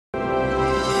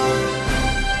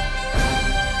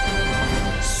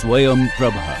Swayam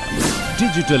Prabha.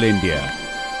 Digital India.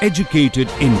 Educated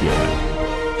India.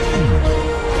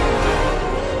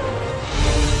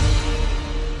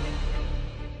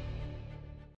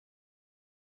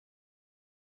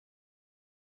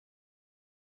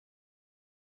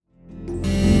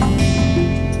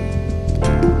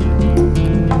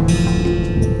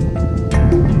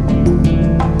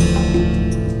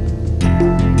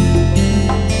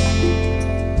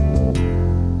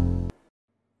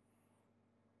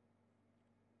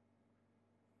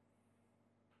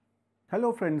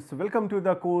 Hello friends, welcome to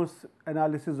the course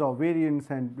Analysis of Variance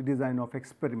and Design of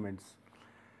Experiments.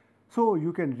 So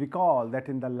you can recall that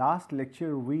in the last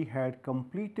lecture we had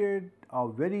completed a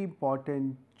very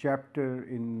important chapter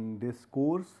in this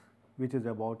course, which is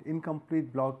about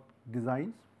incomplete block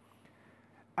designs.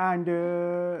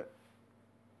 And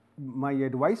my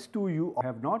advice to you,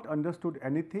 have not understood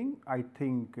anything, I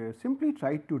think simply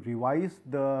try to revise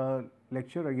the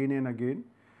lecture again and again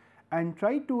and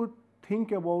try to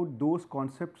think about those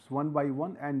concepts one by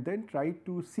one and then try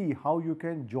to see how you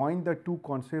can join the two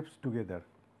concepts together.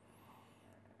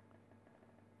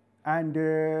 And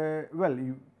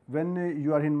when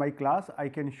you are in my class, I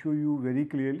can show you very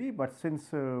clearly, but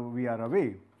since we are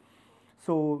away,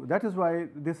 so that is why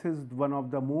this is one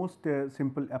of the most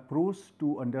simple approach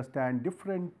to understand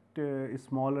different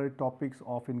smaller topics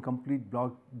of incomplete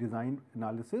block design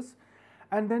analysis,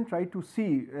 and then try to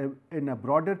see in a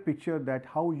broader picture that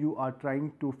how you are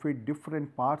trying to fit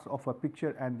different parts of a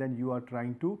picture and then you are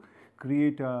trying to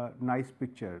create a nice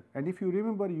picture. And if you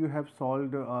remember, you have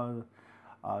solved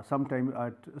sometime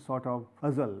a sort of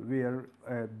puzzle where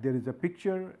there is a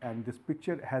picture and this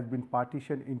picture has been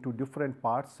partitioned into different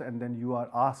parts, and then you are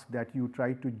asked that you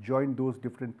try to join those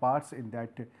different parts in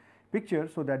that picture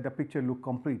so that the picture look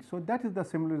complete. So that is the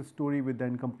similar story with the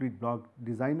incomplete block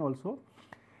design also,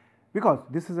 because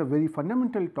this is a very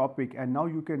fundamental topic, and now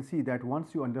you can see that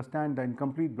once you understand the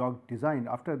incomplete block design,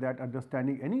 after that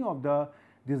understanding any of the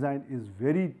design is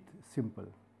very simple.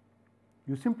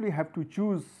 You simply have to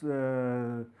choose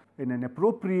in an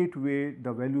appropriate way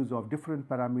the values of different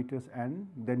parameters and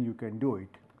then you can do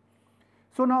it.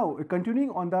 So now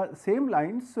continuing on the same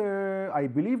lines, I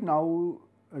believe now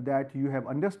that you have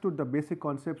understood the basic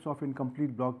concepts of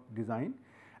incomplete block design,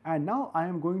 and now I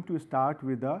am going to start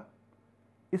with a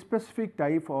specific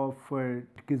type of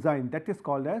design that is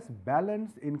called as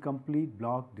balanced incomplete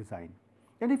block design.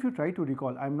 And if you try to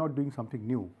recall, I am not doing something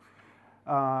new.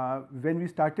 When we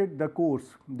started the course,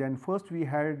 then first we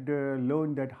had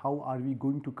learned that how are we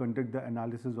going to conduct the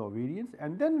analysis of variance,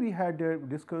 and then we had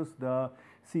discussed the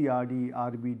CRD,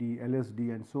 RBD,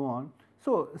 LSD and so on.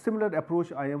 So similar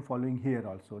approach I am following here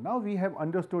also. Now we have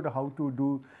understood how to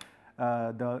do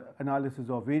the analysis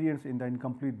of variance in the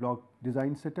incomplete block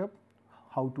design setup,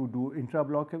 how to do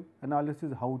intra-block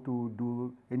analysis, how to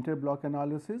do inter-block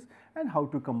analysis, and how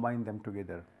to combine them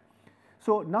together.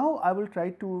 So now I will try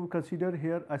to consider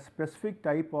here a specific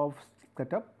type of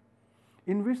setup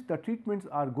in which the treatments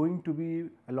are going to be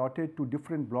allotted to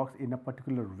different blocks in a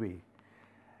particular way,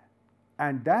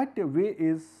 and that way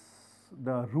is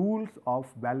the rules of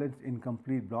balanced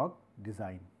incomplete block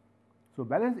design. So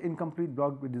balanced incomplete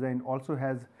block design also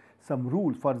has some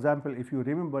rules. For example, if you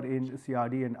remember in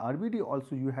CRD and RBD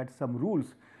also you had some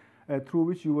rules through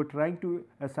which you were trying to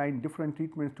assign different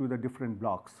treatments to the different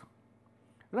blocks,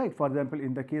 right. For example,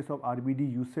 in the case of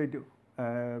RBD you said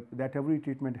that every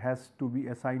treatment has to be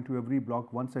assigned to every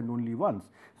block once and only once.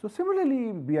 So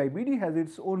similarly BIBD has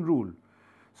its own rule.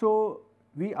 So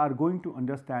we are going to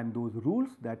understand those rules,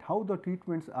 that how the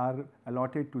treatments are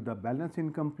allotted to the balanced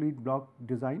incomplete block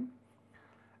design.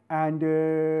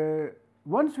 And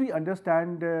once we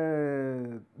understand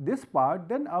this part,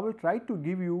 then I will try to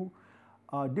give you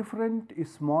different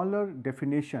smaller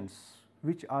definitions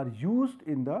which are used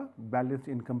in the balanced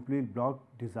incomplete block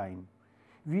design.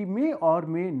 We may or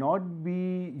may not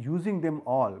be using them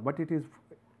all, but it is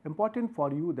important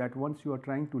for you that once you are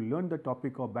trying to learn the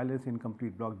topic of balanced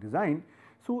incomplete block design,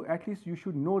 so at least you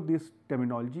should know this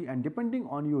terminology, and depending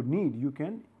on your need you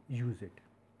can use it,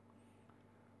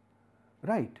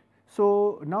 right.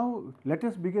 So now let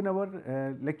us begin our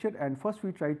lecture, and first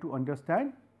we try to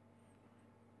understand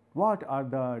what are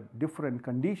the different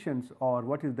conditions or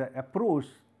what is the approach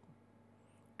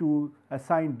to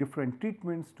assign different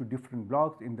treatments to different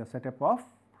blocks in the setup of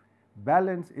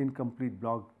balanced incomplete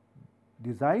block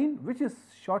design, which is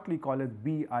shortly called as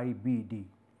BIBD,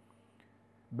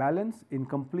 balanced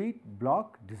incomplete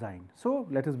block design. So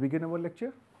let us begin our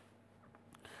lecture.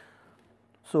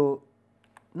 So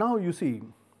now you see,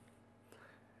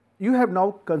 you have now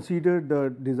considered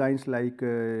the designs like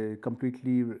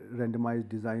completely randomized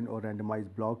design or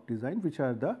randomized block design, which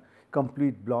are the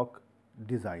complete block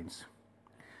designs,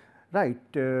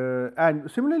 right.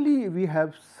 And similarly, we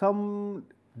have some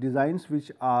designs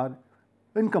which are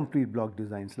incomplete block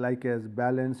designs, like as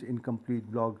balanced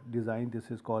incomplete block design.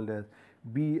 This is called as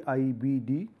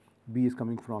BIBD. B is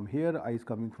coming from here, I is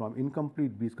coming from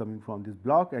incomplete, B is coming from this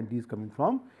block, and D is coming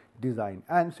from design.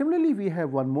 And similarly, we have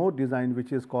one more design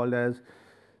which is called as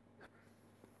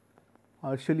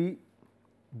partially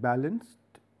balanced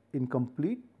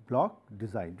incomplete block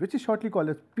design, which is shortly called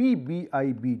as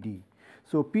PBIBD.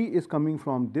 So, P is coming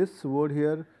from this word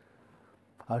here,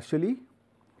 partially,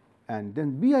 and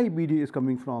then BIBD is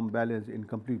coming from balanced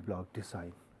incomplete block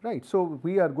design, right. So,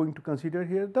 we are going to consider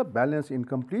here the balanced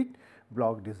incomplete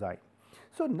block design.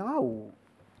 So, now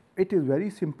it is very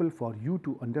simple for you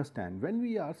to understand when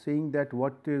we are saying that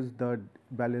what is the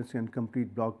balanced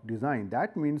incomplete block design.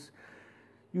 That means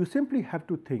you simply have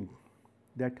to think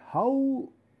that how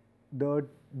the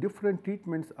different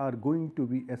treatments are going to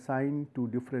be assigned to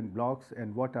different blocks,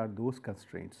 and what are those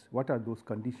constraints, what are those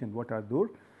conditions, what are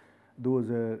those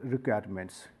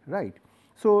requirements, right.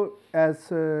 So, as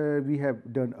we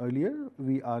have done earlier,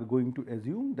 we are going to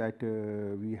assume that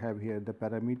we have here the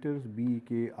parameters B,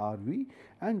 K, R, V,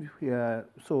 and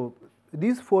so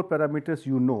these 4 parameters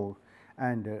you know,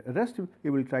 and rest we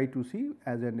will try to see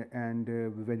as an, and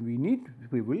when we need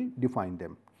we will define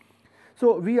them.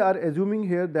 So, we are assuming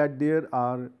here that there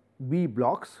are B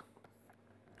blocks,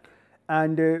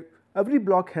 and every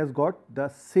block has got the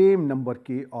same number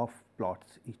K of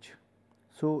plots each.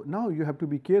 So, now you have to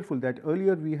be careful that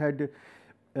earlier we had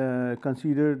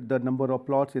considered the number of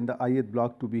plots in the ith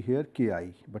block to be here Ki,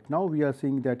 but now we are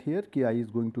saying that here Ki is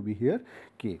going to be here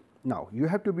K. Now, you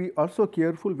have to be also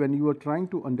careful when you are trying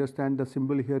to understand the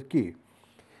symbol here K.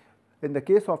 In the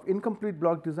case of incomplete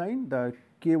block design, the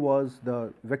K was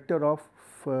the vector of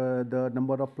the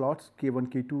number of plots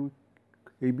K1, K2,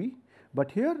 AB,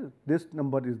 but here this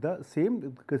number is the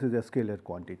same because it is a scalar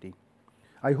quantity.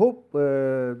 I hope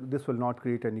this will not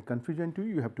create any confusion to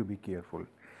you, you have to be careful.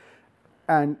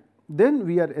 And then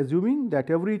we are assuming that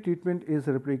every treatment is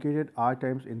replicated R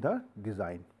times in the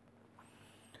design.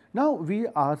 Now, we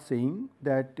are saying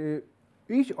that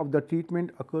each of the treatment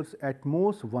occurs at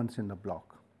most once in a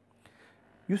block.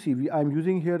 You see, I am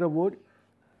using here a word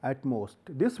at most.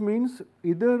 This means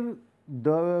either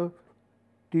the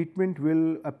treatment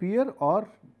will appear or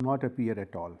not appear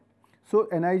at all. So,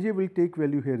 Nij will take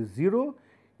value here 0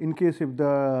 in case if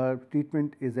the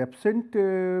treatment is absent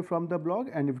from the block,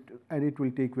 and it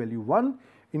will take value 1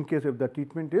 in case if the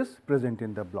treatment is present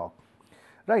in the block,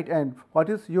 right. And what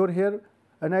is your here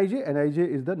Nij? Nij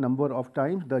is the number of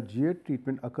times the Jth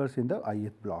treatment occurs in the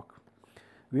ith block,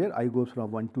 where I goes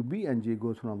from 1 to B and J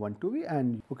goes from 1 to B.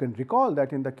 And you can recall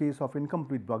that in the case of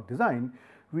incomplete block design,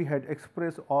 we had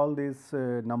expressed all these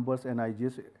numbers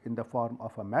Nij's in the form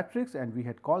of a matrix, and we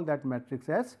had called that matrix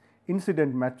as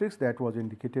incident matrix, that was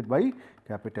indicated by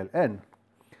capital N.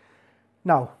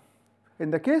 Now,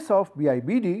 in the case of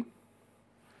BIBD,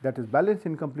 that is balanced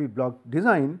incomplete block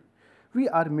design, we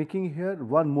are making here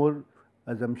one more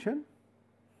assumption,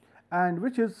 and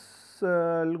which is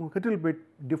a little bit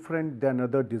different than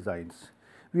other designs.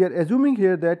 We are assuming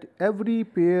here that every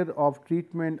pair of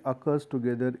treatment occurs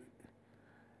together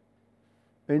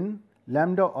in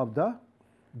lambda of the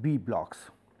B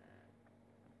blocks,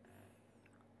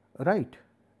 right.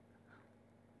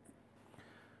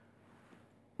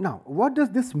 Now, what does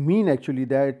this mean actually,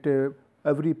 that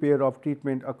every pair of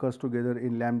treatment occurs together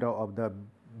in lambda of the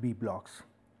B blocks?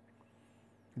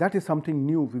 That is something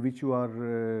new which you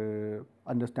are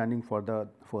understanding for the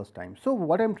first time. So,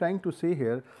 what I am trying to say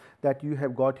here, that you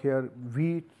have got here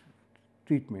V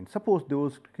treatment. Suppose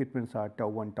those treatments are tau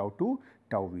 1, tau 2,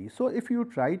 tau V. So, if you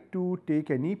try to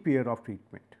take any pair of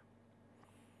treatment,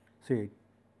 say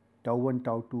tau 1,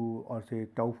 tau 2, or say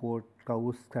tau 4,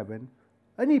 tau 7,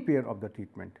 any pair of the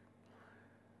treatment,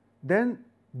 then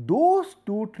those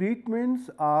two treatments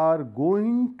are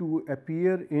going to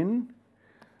appear in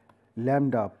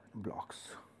lambda blocks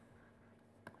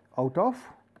out of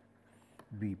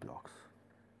B blocks.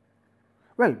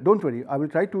 Well, do not worry, I will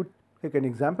try to take an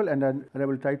example, and then I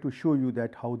will try to show you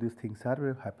that how these things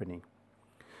are happening.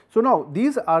 So, now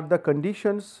these are the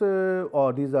conditions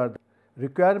or these are the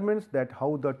requirements that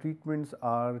how the treatments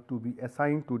are to be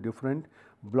assigned to different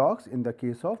blocks in the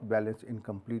case of balanced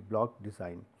incomplete block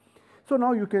design. So,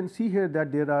 now you can see here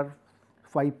that there are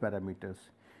 5 parameters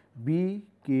B,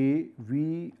 K,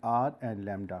 V, R and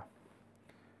lambda,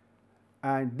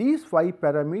 and these 5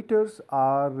 parameters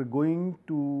are going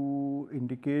to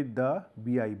indicate the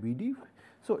BIBD.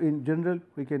 So, in general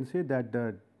we can say that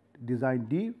the design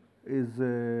D is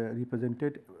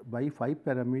represented by 5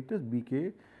 parameters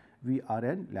Bk, Vr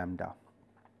and lambda.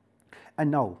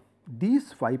 And now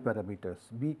these 5 parameters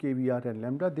Bk, Vr and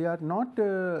lambda, they are not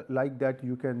like that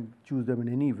you can choose them in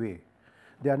any way.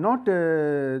 They are not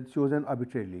chosen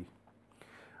arbitrarily,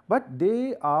 but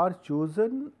they are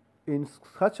chosen in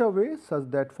such a way such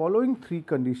that following 3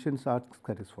 conditions are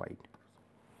satisfied.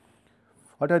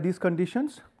 What are these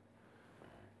conditions?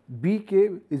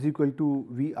 Bk is equal to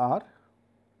Vr,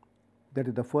 that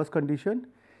is the first condition.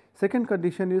 Second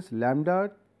condition is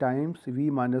lambda times V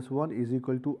minus 1 is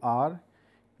equal to R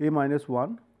A minus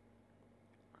 1,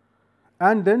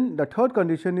 and then the third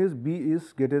condition is B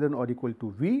is greater than or equal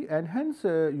to V, and hence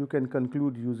you can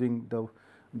conclude using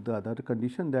the other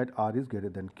condition that R is greater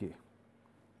than K.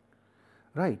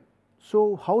 Right.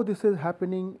 So, how this is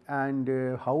happening and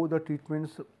how the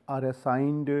treatments are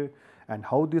assigned and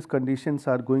how these conditions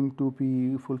are going to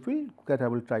be fulfilled, that I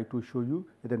will try to show you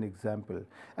with an example.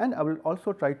 And I will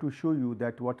also try to show you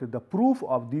that what is the proof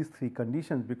of these 3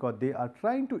 conditions, because they are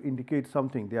trying to indicate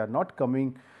something, they are not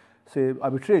coming say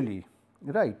arbitrarily,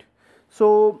 right.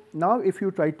 So, now if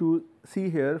you try to see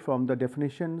here from the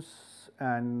definitions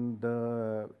and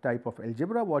the type of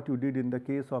algebra what you did in the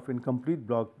case of incomplete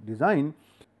block design.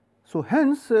 So,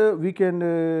 hence we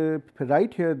can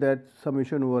write here that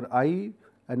summation over I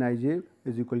and ij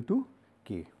is equal to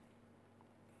k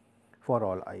for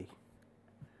all I,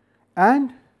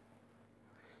 and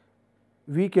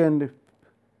we can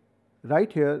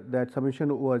write here that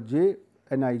summation over j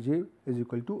and ij is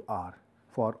equal to r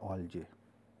for all j,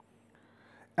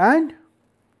 and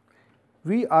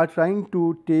we are trying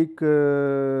to take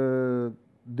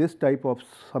this type of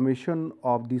summation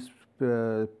of this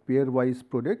pairwise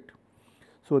product.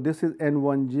 So, this is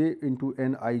n1j into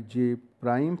nij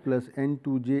prime plus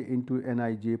n2j into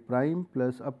nij prime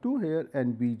plus up to here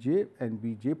nbj and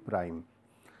bj prime.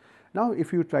 Now,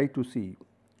 if you try to see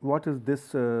what is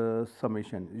this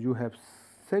summation, you have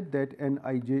said that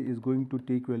nij is going to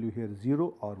take value here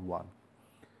 0 or 1.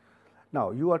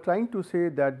 Now, you are trying to say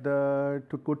that the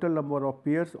total number of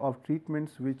pairs of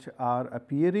treatments which are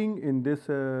appearing in this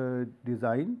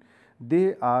design,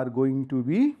 they are going to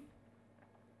be,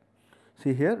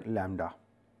 see here, lambda,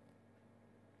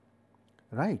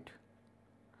 right.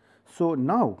 So,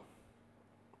 now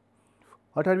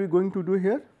what are we going to do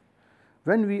here?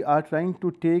 When we are trying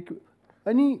to take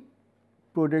any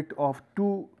product of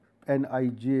 2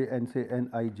 nij and say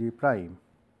nij prime,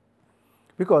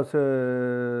 because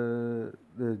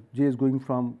j is going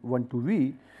from 1 to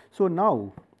v. So,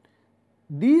 now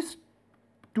these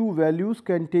 2 values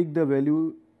can take the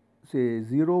value say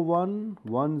 0 1,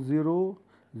 1 0,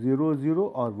 0 0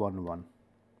 or 1 1.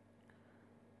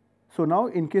 So, now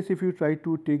in case if you try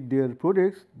to take their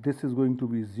products, this is going to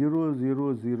be 0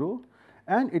 0 0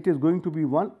 and it is going to be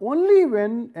 1 only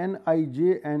when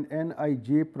nij and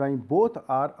nij prime both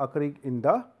are occurring in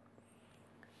the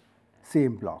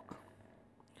same block.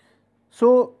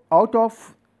 So, out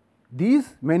of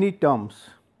these many terms,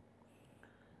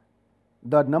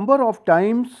 the number of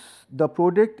times the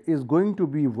product is going to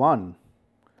be 1,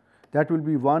 that will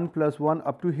be 1 plus 1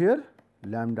 up to here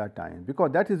lambda times,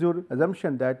 because that is your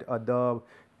assumption that the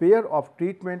pair of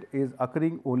treatment is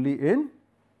occurring only in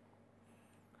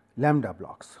lambda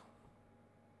blocks,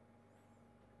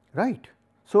 right.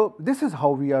 So, this is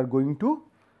how we are going to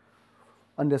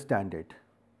understand it.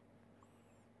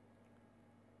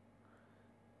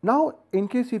 Now, in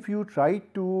case if you try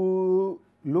to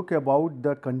look about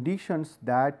the conditions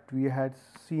that we had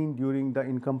seen during the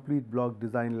incomplete block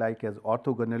design, like as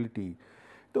orthogonality.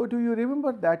 So, do you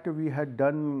remember that we had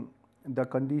done the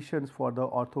conditions for the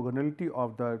orthogonality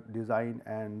of the design,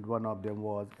 and one of them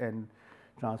was n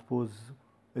transpose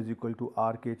is equal to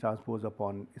r k transpose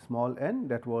upon small n,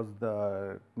 that was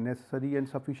the necessary and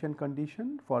sufficient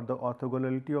condition for the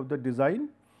orthogonality of the design.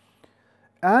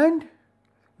 And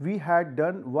we had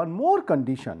done one more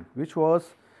condition which was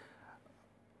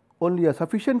only a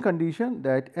sufficient condition,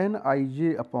 that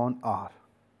nij upon r,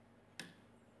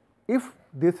 if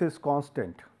this is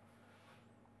constant,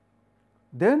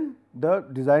 then the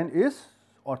design is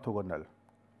orthogonal.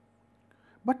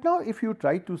 But now, if you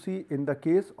try to see in the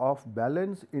case of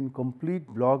balanced incomplete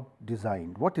block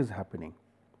design, what is happening?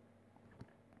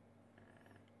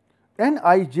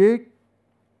 Nij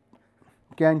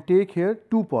can take here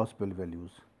 2 possible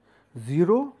values,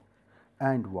 0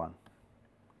 and 1.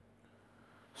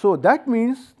 So, that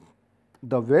means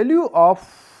the value of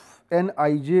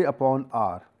nij upon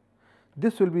r,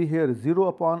 this will be here 0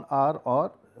 upon r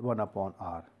or 1 upon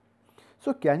r.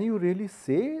 So, can you really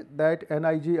say that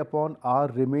nij upon r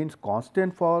remains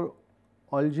constant for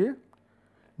all j?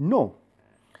 No,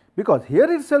 because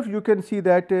here itself you can see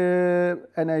that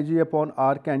Nij upon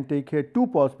r can take here two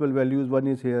possible values, one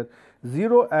is here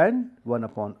 0 and 1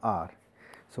 upon r.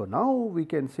 So, now we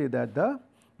can say that the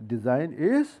design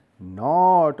is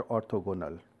not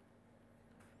orthogonal,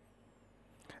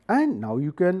 and now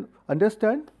you can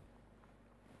understand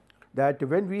that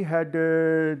when we had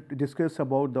discussed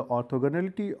about the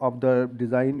orthogonality of the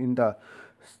design in the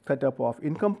setup of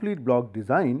incomplete block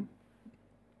design,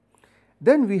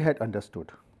 then we had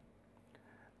understood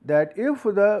that if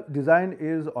the design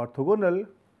is orthogonal,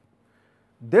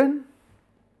 then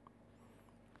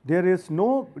there is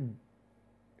no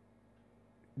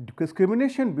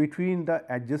discrimination between the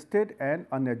adjusted and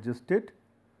unadjusted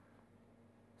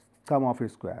sum of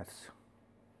squares.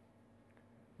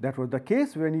 That was the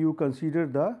case when you consider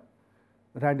the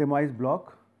randomized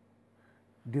block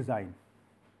design,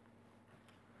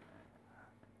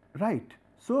 right.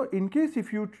 So, in case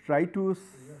if you try to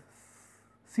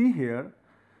see here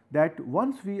that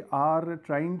once we are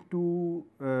trying to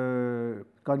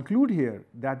conclude here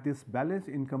that this balanced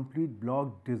incomplete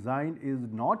block design is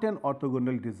not an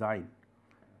orthogonal design,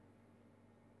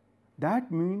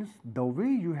 that means the way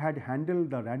you had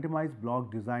handled the randomized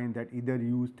block design, that either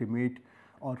you estimate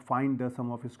or find the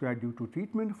sum of square due to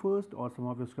treatment first or sum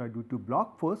of square due to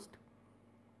block first,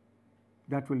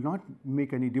 that will not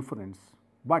make any difference.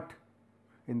 But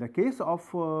in the case of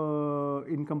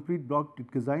incomplete block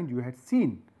design, you had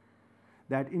seen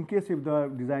that in case if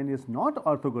the design is not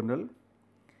orthogonal,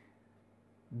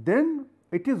 then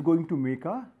it is going to make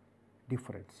a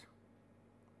difference.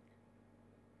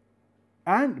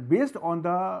 And based on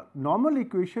the normal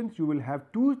equations, you will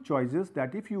have two choices,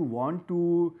 that if you want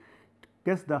to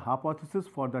test the hypothesis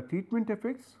for the treatment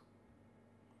effects,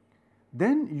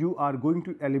 then you are going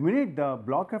to eliminate the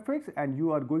block effects and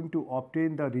you are going to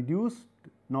obtain the reduced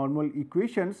normal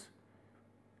equations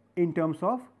in terms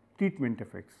of treatment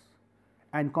effects,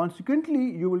 and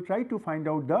consequently you will try to find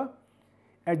out the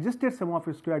adjusted sum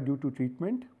of square due to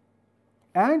treatment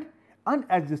and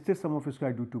unadjusted sum of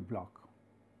square due to block.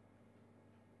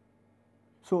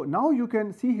 So, now you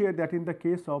can see here that in the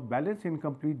case of balanced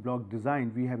incomplete block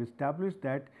design, we have established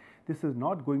that this is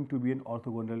not going to be an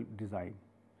orthogonal design.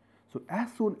 So,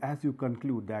 as soon as you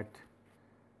conclude that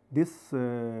this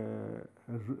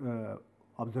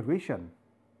observation,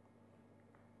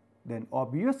 then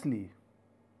obviously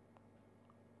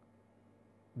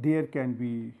there can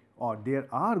be or there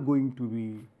are going to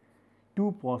be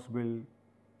two possible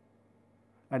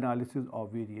analysis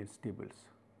of variance tables.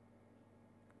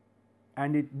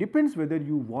 And it depends whether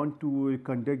you want to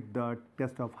conduct the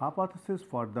test of hypothesis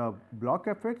for the block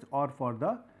effects or for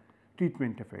the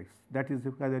treatment effects. That is,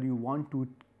 whether you want to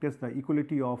test the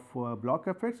equality of block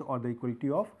effects or the equality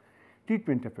of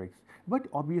treatment effects. But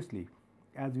obviously,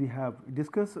 as we have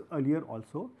discussed earlier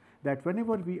also, that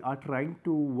whenever we are trying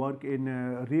to work in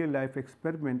a real life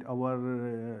experiment,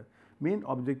 our main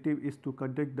objective is to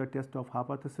conduct the test of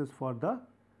hypothesis for the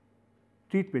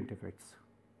treatment effects.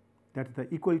 That is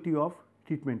the equality of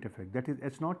treatment effect, that is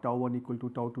H naught tau 1 equal to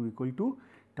tau 2 equal to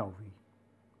tau v.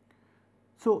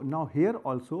 So, now here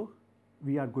also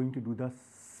we are going to do the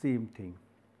same thing,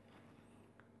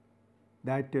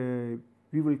 that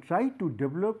we will try to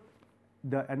develop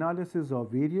the analysis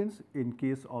of variance in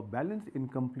case of balanced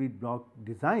incomplete block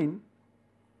design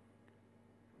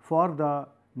for the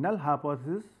null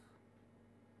hypothesis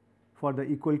for the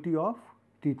equality of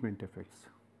treatment effects.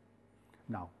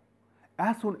 Now,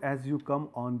 as soon as you come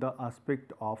on the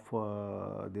aspect of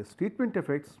this treatment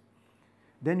effects,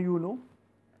 then you know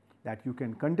that you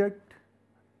can conduct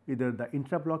either the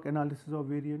intra-block analysis of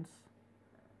variance,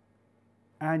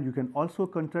 and you can also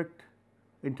conduct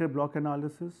inter-block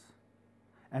analysis,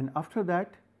 and after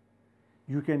that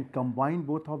you can combine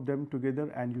both of them together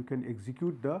and you can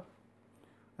execute the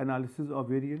analysis of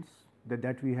variance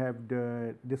that we have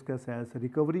discussed as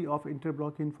recovery of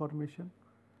inter-block information.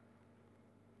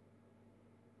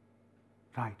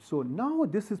 Right. So, now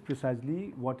this is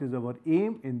precisely what is our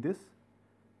aim in this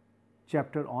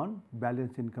chapter on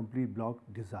balanced incomplete block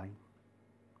design,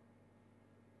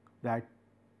 that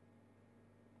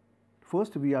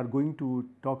first we are going to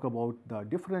talk about the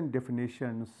different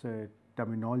definitions,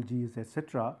 terminologies,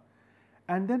 etc.,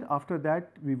 and then after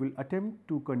that we will attempt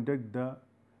to conduct the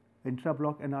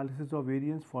intra-block analysis of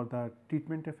variance for the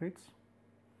treatment effects.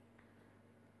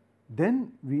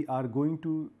 Then we are going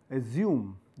to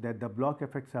assume that the block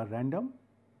effects are random,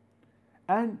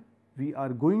 and we are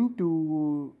going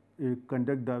to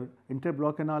conduct the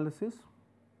inter-block analysis.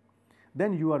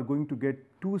 Then you are going to get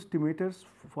two estimators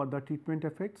for the treatment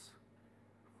effects,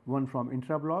 one from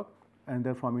intra-block and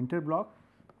then from inter-block,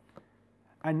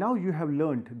 And now you have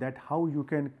learned that how you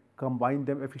can combine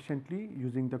them efficiently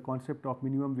using the concept of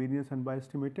minimum variance and bias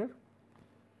estimator.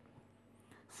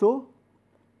 So,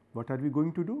 what are we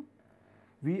going to do?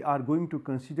 We are going to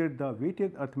consider the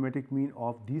weighted arithmetic mean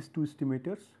of these two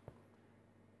estimators,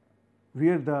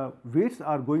 where the weights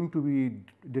are going to be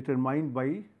determined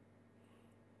by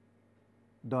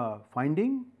the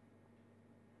finding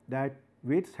that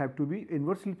weights have to be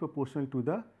inversely proportional to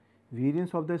the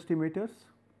variance of the estimators,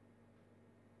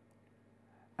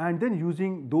 and then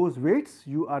using those weights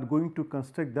you are going to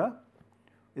construct the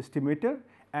estimator,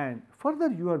 and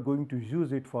further you are going to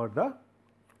use it for the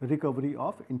recovery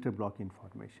of interblock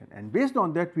information, and based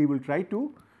on that we will try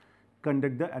to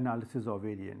conduct the analysis of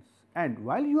variance. And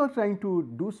while you are trying to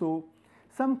do so,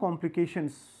 some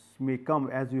complications may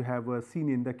come, as you have seen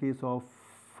in the case of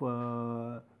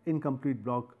incomplete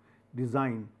block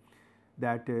design,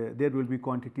 that there will be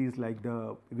quantities like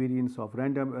the variance of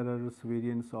random errors,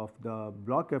 variance of the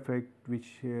block effect,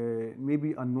 which may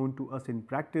be unknown to us in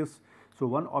practice. So,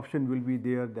 one option will be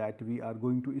there that we are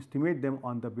going to estimate them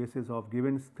on the basis of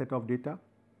given set of data.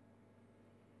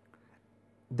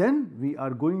 Then we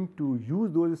are going to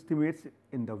use those estimates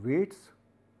in the weights.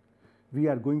 We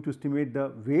are going to estimate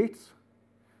the weights.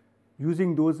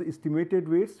 Using those estimated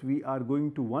weights, we are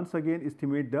going to once again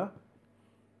estimate the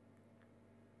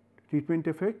treatment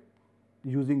effect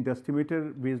using the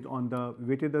estimator based on the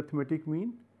weighted arithmetic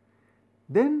mean.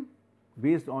 Then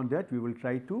based on that we will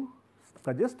try to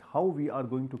suggest how we are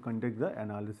going to conduct the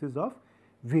analysis of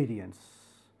variance.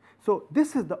 So,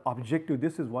 this is the objective,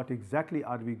 this is what exactly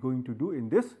are we going to do in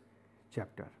this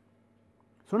chapter.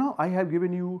 So, now I have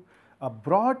given you a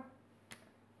broad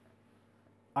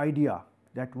idea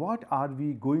that what are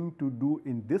we going to do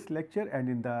in this lecture and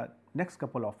in the next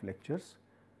couple of lectures.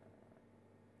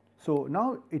 So,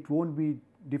 now it will not be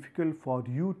difficult for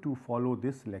you to follow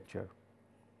this lecture,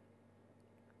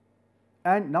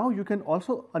 and now you can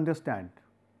also understand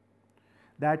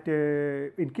that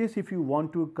in case if you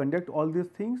want to conduct all these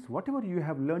things, whatever you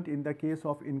have learnt in the case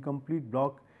of incomplete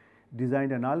block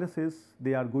design analysis,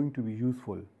 they are going to be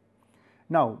useful.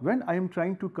 Now, when I am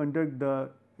trying to conduct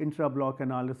the intra-block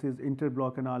analysis,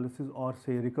 inter-block analysis, or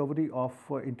say recovery of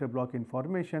inter-block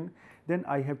information, then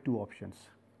I have two options.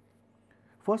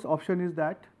 First option is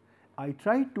that I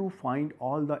try to find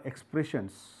all the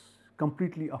expressions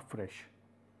completely afresh,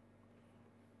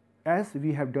 as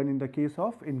we have done in the case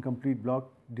of incomplete block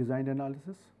design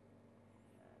analysis.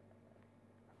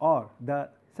 Or the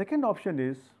second option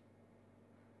is,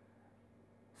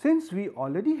 since we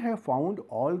already have found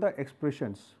all the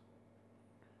expressions,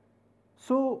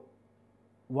 so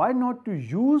why not to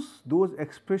use those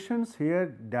expressions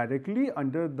here directly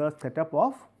under the setup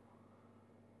of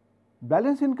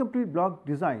balanced incomplete block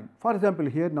design. For example,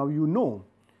 here now you know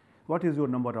what is your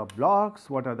number of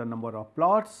blocks, what are the number of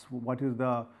plots, what is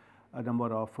the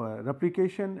number of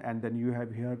replication, and then you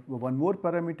have here one more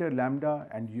parameter lambda,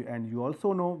 and you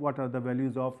also know what are the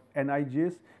values of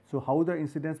nij's. So, how the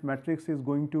incidence matrix is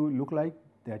going to look like,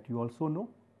 that you also know.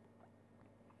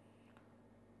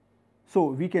 So,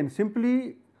 we can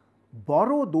simply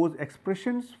borrow those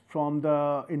expressions from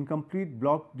the incomplete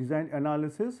block design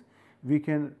analysis. We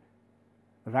can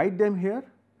write them here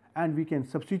and we can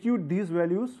substitute these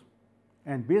values,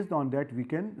 and based on that we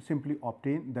can simply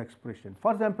obtain the expression.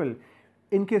 For example,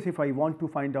 in case if I want to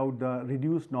find out the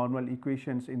reduced normal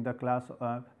equations in the class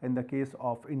in the case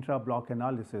of intra-block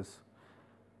analysis,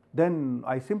 then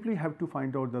I simply have to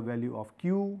find out the value of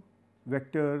Q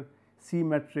vector, C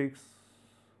matrix,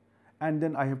 and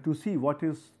then I have to see what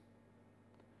is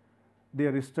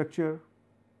their structure,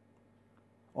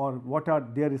 or what are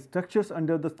their structures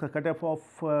under the cutoff of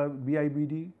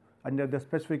BIBD, under the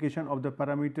specification of the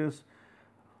parameters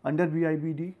under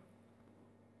BIBD,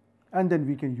 and then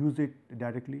we can use it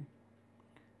directly.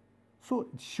 So,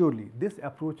 surely this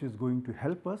approach is going to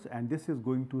help us, and this is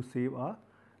going to save a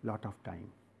lot of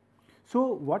time.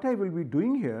 So, what I will be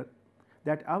doing here,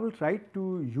 that I will try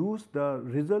to use the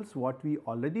results what we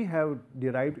already have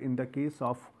derived in the case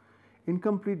of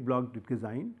incomplete block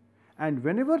design, and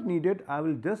whenever needed I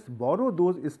will just borrow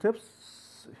those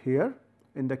steps here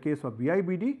in the case of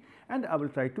BIBD, and I will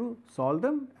try to solve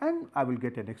them, and I will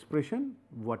get an expression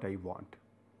what I want.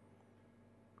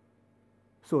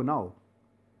 So, now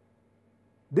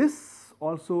this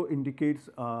also indicates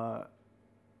a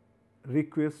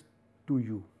request to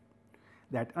you,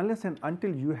 that unless and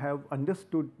until you have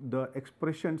understood the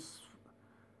expressions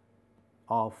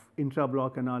of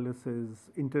intra-block analysis,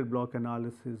 inter-block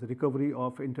analysis, recovery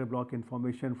of inter-block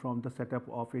information from the setup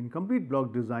of incomplete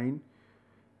block design,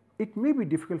 it may be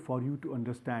difficult for you to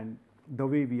understand the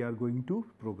way we are going to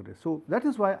progress. So, that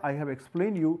is why I have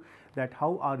explained you that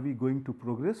how are we going to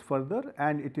progress further,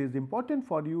 and it is important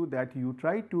for you that you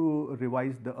try to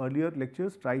revise the earlier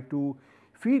lectures, try to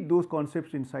feed those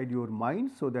concepts inside your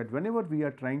mind, so that whenever we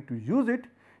are trying to use it,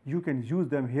 you can use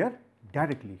them here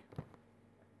directly.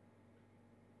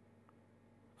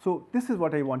 So, this is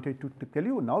what I wanted to tell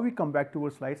you. Now, we come back to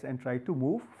our slides and try to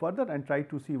move further and try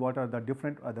to see what are the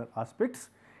different other aspects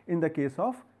in the case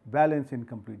of balanced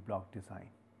incomplete block design.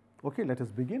 Okay, let us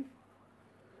begin.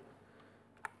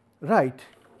 Right.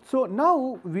 So,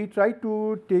 now we try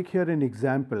to take here an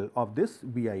example of this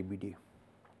BIBD.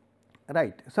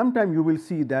 Right. Sometime you will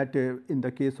see that in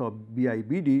the case of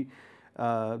BIBD,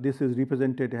 this is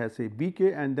represented as a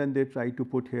BK, and then they try to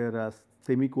put here a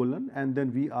semicolon and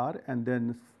then VR and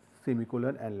then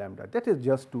semicolon and lambda. That is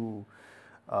just to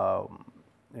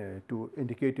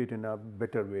indicate it in a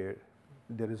better way.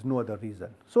 There is no other reason.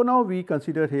 So, now we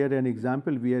consider here an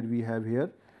example where we have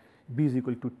here B is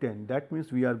equal to 10. That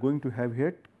means, we are going to have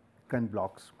here 10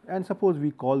 blocks, and suppose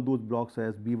we call those blocks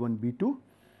as B1, B2,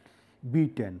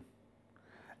 B10,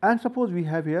 and suppose we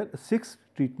have here 6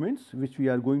 treatments which we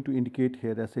are going to indicate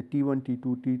here as a T1,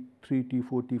 T2, T3,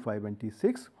 T4, T5 and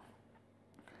T6,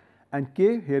 and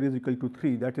K here is equal to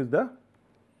 3, that is the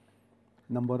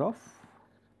number of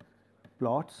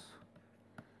plots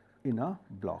in a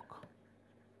block.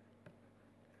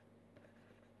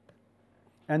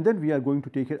 And then we are going to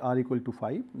take here R equal to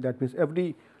 5, that means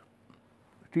every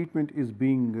treatment is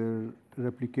being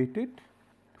replicated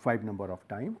 5 number of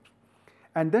times,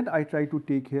 and then I try to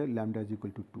take here lambda is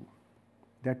equal to 2.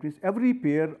 That means, every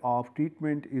pair of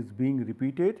treatment is being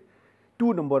repeated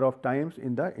 2 number of times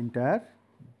in the entire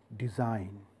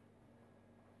design.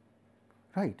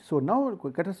 Right. So, now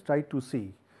let us try to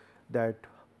see that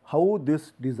how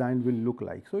this design will look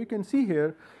like. So, you can see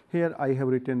here I have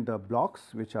written the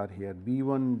blocks which are here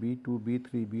B1, B2,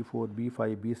 B3, B4,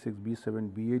 B5, B6, B7,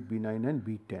 B8, B9 and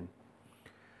B10,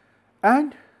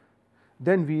 and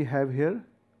then we have here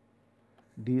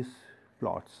these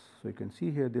plots. So, you can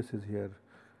see here this is here,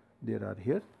 there are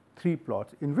here 3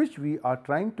 plots in which we are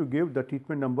trying to give the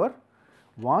treatment number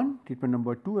 1, treatment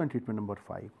number 2 and treatment number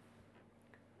 5,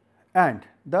 and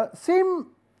the same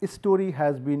story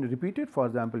has been repeated. For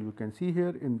example, you can see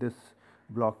here in this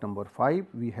block number 5,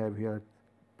 we have here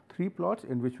 3 plots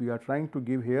in which we are trying to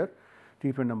give here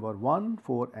treatment number 1,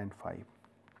 4 and 5.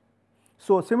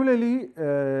 So, similarly,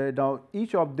 now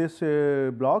each of this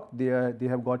block they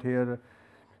have got here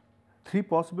 3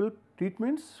 possible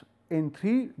treatments in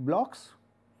 3 blocks,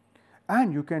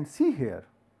 and you can see here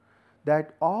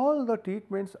that all the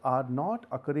treatments are not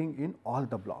occurring in all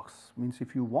the blocks. Means,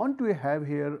 if you want to have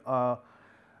here a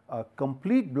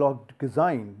complete block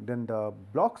design, then the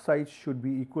block size should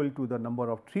be equal to the number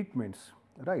of treatments,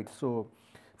 right. So,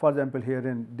 for example, here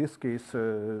in this case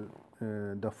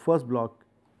the first block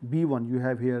B1 you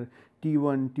have here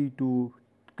T1, T2,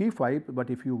 T5, but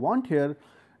if you want here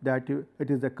that it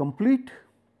is a complete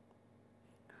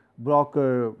block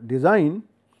design,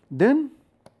 then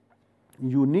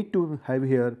you need to have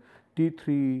here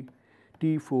T3,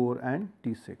 T4 and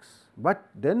T6, but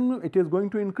then it is going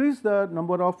to increase the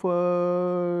number of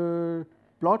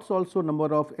plots also,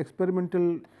 number of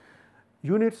experimental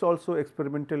units also,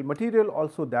 experimental material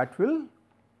also, that will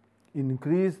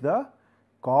increase the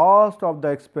cost of the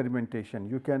experimentation.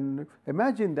 You can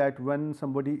imagine that when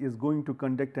somebody is going to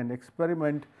conduct an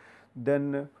experiment,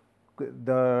 then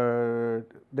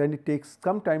it takes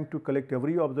some time to collect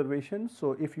every observation.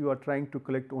 So, if you are trying to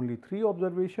collect only 3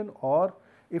 observation, or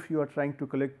if you are trying to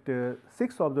collect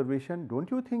 6 observation, do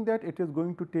not you think that it is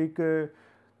going to take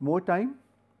more time,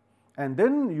 and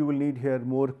then you will need here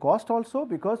more cost also,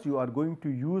 because you are going to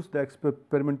use the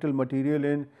experimental material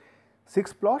in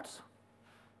 6 plots.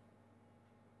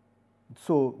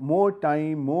 So, more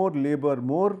time, more labor,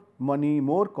 more money,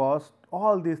 more cost,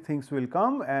 all these things will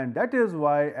come, and that is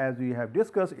why, as we have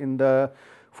discussed in the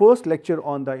first lecture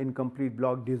on the incomplete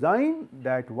block design,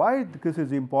 that why this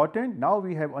is important. Now,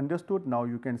 we have understood. Now,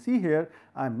 you can see here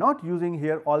I am not using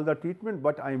here all the treatment,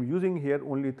 but I am using here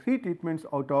only 3 treatments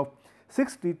out of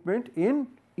 6 treatment in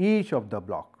each of the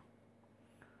block,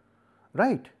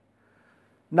 right.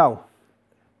 Now,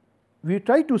 we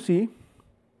try to see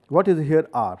what is here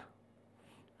R,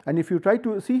 and if you try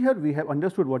to see here, we have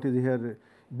understood what is here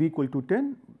B equal to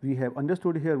 10, we have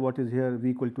understood here what is here V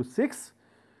equal to 6,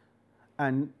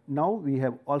 and now we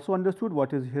have also understood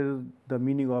what is here the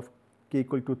meaning of K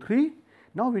equal to 3.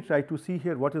 Now, we try to see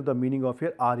here what is the meaning of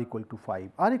here R equal to 5.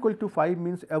 R equal to 5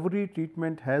 means every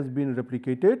treatment has been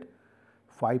replicated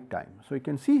 5 times. So, you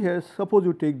can see here, suppose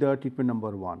you take the treatment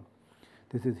number 1,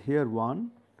 this is here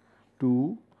 1,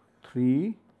 2,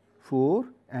 3, 4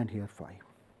 and here 5.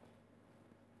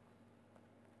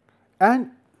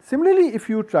 And similarly, if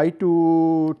you try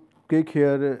to take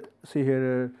here say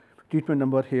here treatment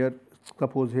number here,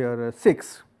 suppose here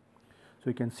 6. So,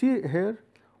 you can see here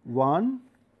 1,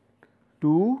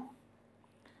 2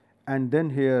 and then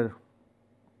here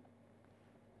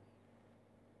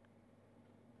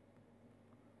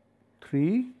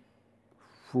 3,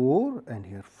 4 and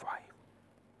here 5.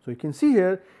 So, you can see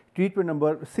here treatment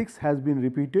number 6 has been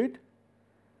repeated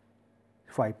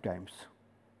 5 times.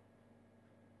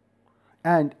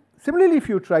 And similarly, if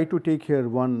you try to take here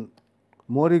one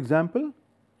more example,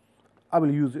 I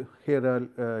will use here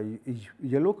a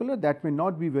yellow color that may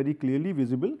not be very clearly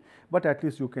visible, but at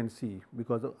least you can see,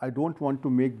 because I do not want to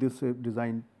make this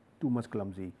design too much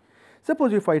clumsy.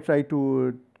 Suppose if I try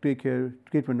to take here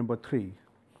treatment number 3.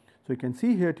 So, you can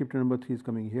see here treatment number 3 is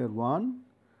coming here 1,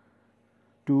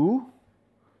 2,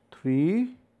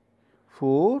 3,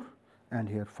 4 and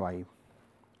here 5.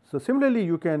 So, similarly,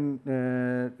 you can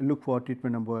look for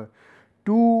treatment number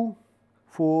 2,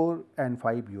 4 and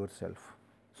 5 yourself.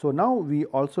 So, now we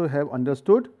also have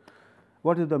understood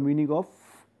what is the meaning of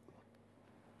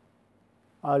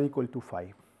r equal to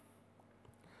 5.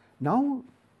 Now,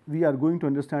 we are going to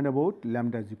understand about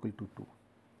lambda is equal to 2.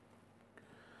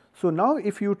 So, now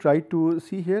if you try to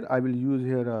see here, I will use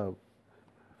here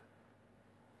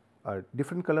a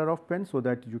different color of pen, so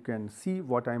that you can see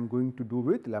what I am going to do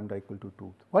with lambda equal to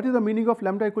 2. What is the meaning of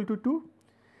lambda equal to 2?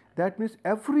 That means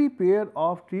every pair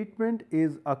of treatment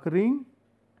is occurring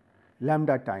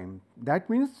lambda time. That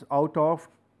means out of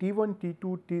T1,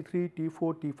 T2, T3,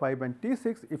 T4, T5 and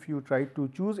T6, if you try to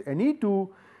choose any 2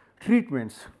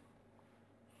 treatments,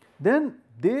 then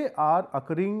they are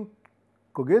occurring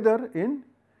together in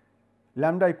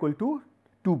lambda equal to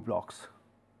 2 blocks.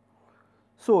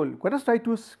 So, let us try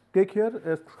to take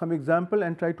here some example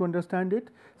and try to understand it.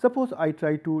 Suppose I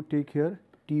try to take here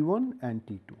T1 and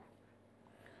T2.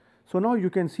 So, now you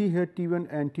can see here T1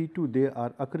 and T2, they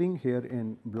are occurring here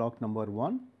in block number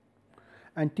 1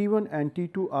 and T1 and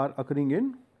T2 are occurring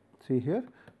in say here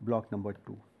block number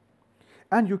 2.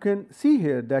 And you can see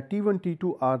here that T1,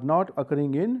 T2 are not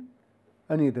occurring in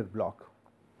any other block.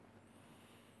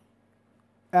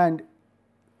 And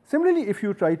similarly, if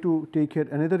you try to take here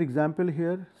another example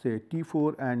here, say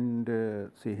T4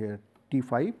 and say here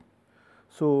T5.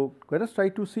 So, let us try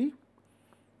to see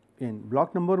in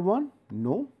block number 1,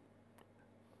 no,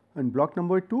 and block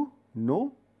number 2,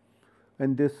 no,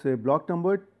 and this block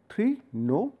number 3,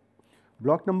 no,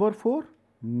 block number 4,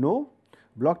 no,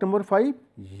 block number 5,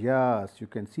 yes, you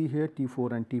can see here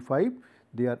T4 and T5,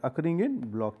 they are occurring in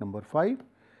block number 5.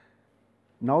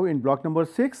 Now, in block number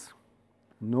 6,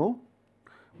 no,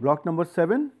 block number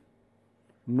 7,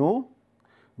 no,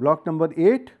 block number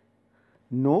 8,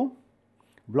 no,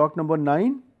 block number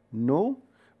 9, no,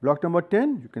 block number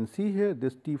 10, you can see here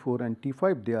this T4 and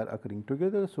T5, they are occurring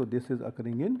together. So, this is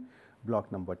occurring in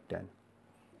block number 10.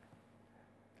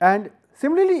 And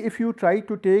similarly, if you try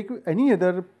to take any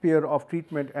other pair of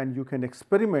treatment and you can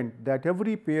experiment that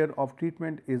every pair of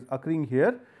treatment is occurring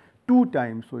here 2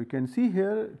 times. So, you can see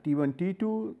here T1,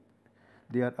 T2,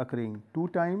 they are occurring 2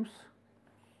 times,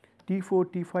 T4,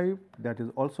 T5 that is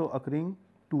also occurring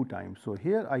 2 times. So,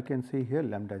 here I can say here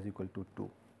lambda is equal to 2.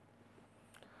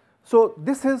 So,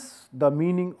 this is the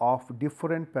meaning of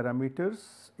different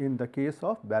parameters in the case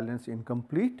of balanced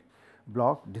incomplete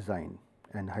block design,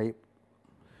 and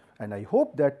I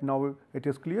hope that now it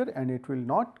is clear and it will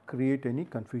not create any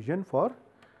confusion for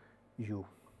you.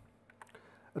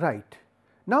 Right.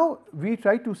 Now, we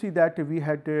try to see that we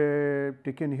had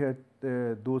taken here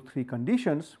those 3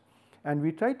 conditions, and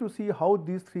we try to see how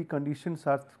these 3 conditions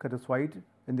are satisfied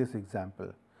in this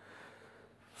example.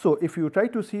 So, if you try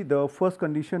to see the first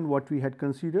condition what we had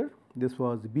considered, this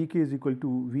was Bk is equal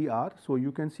to Vr. So,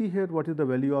 you can see here what is the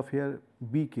value of here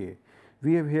Bk.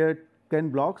 We have here 10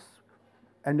 blocks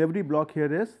and every block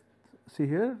here is see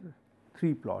here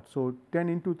 3 plots. So, 10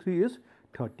 into 3 is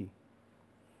 30.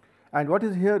 And what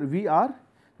is here Vr?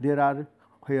 There are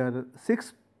here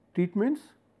 6 treatments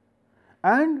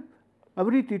and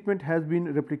every treatment has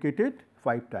been replicated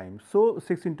 5 times. So,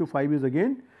 6 into 5 is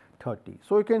again 30.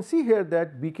 So, you can see here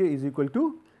that Bk is equal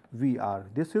to Vr.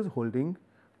 This is holding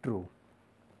true.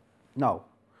 Now,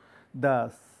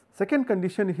 the second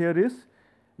condition here is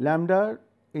lambda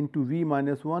into V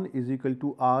minus 1 is equal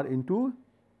to R into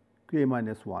K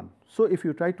minus 1. So, if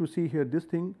you try to see here this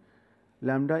thing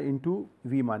lambda into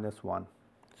V minus 1.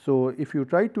 So, if you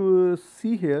try to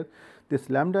see here this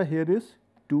lambda here is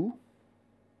 2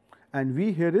 and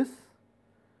V here is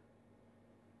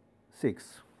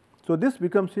 6. So, this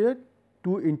becomes here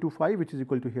 2 into 5 which is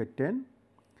equal to here 10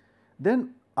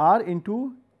 then r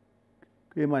into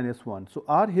k minus 1. So,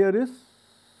 r here is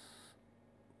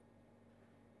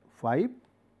 5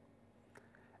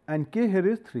 and k here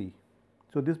is 3.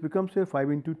 So, this becomes here 5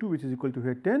 into 2, which is equal to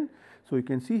here 10. So, you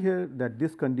can see here that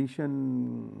this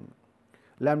condition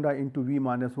lambda into v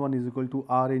minus 1 is equal to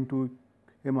r into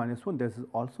a minus 1, this is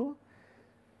also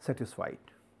satisfied.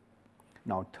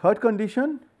 Now, third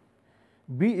condition,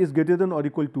 b is greater than or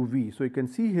equal to v. So, you can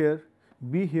see here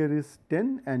b here is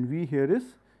 10 and v here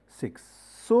is 6.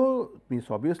 So, means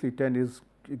obviously 10 is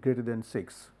greater than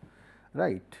 6,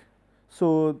 right.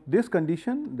 So, this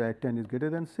condition that 10 is greater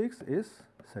than 6 is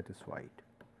satisfied.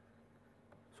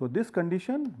 So, this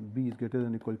condition b is greater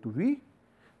than or equal to v,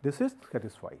 this is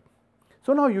satisfied.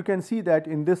 So, now you can see that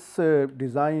in this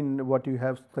design what you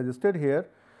have suggested here,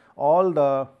 all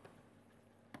the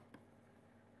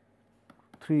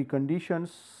 3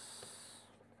 conditions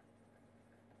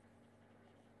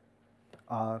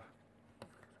are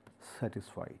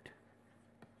satisfied,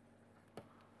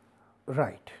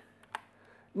 right.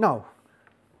 Now,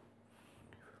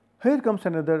 here comes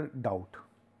another doubt.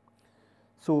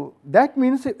 So, that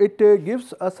means it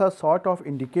gives us a sort of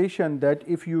indication that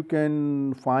if you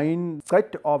can find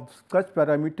set of such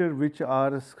parameters which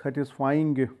are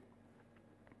satisfying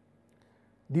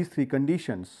these 3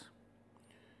 conditions.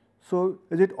 So,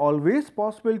 is it always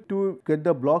possible to get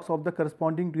the blocks of the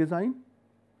corresponding design,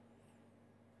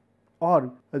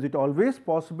 or is it always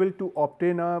possible to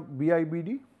obtain a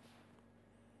BIBD?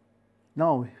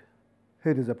 Now,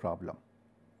 here is a problem,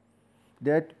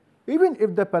 that even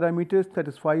if the parameters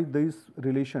satisfy these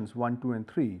relations 1, 2 and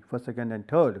 3, first, second and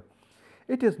third,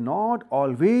 it is not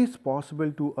always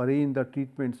possible to arrange the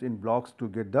treatments in blocks to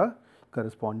get the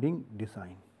corresponding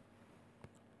design.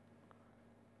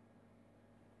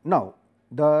 Now,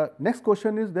 the next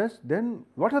question is this, then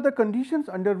what are the conditions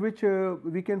under which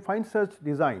we can find such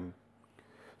design?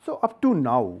 So, up to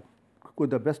now, to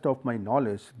the best of my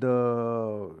knowledge,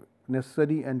 the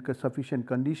necessary and sufficient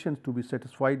conditions to be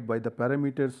satisfied by the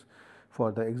parameters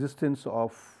for the existence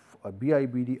of a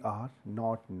BIBD are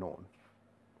not known,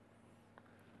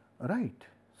 right.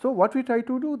 So, what we try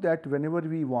to do that whenever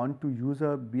we want to use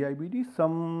a BIBD,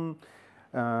 some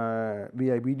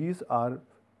BIBDs are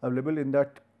available in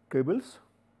that tables,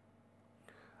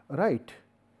 right,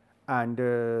 and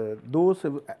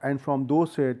from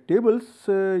those tables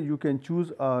you can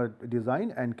choose a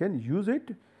design and can use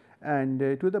it, and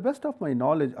to the best of my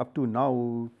knowledge up to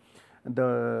now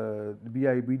the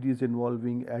BIBDs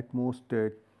involving at most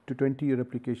to 20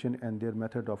 replication and their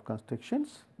method of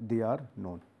constructions, they are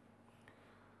known,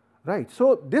 right.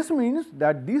 So, this means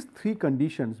that these 3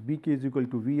 conditions Bk is equal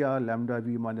to Vr, lambda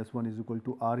V minus 1 is equal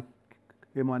to R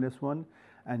A minus 1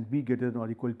 and B greater than or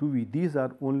equal to V, these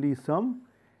are only some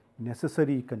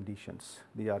necessary conditions,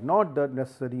 they are not the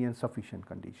necessary and sufficient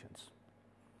conditions.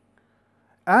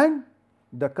 And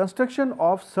the construction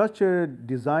of such a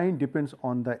design depends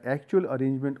on the actual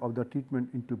arrangement of the treatment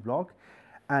into block,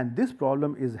 and this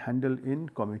problem is handled in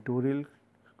combinatorial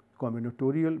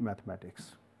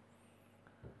mathematics.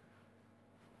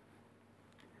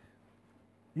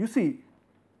 You see,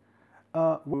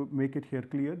 we'll make it here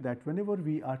clear that whenever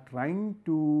we are trying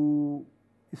to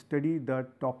study the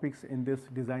topics in this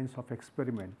designs of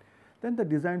experiment, then the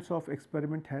designs of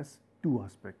experiment has 2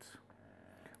 aspects.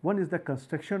 One is the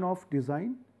construction of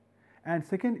design and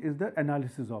second is the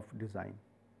analysis of design.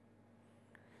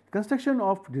 Construction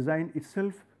of design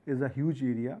itself is a huge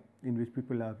area in which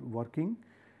people are working.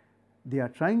 They are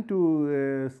trying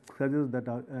to suggest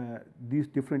that these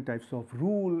different types of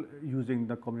rule using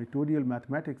the combinatorial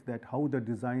mathematics, that how the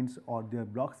designs or their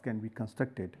blocks can be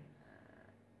constructed.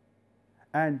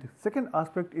 And second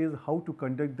aspect is how to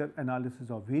conduct the analysis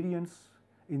of variance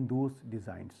in those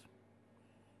designs.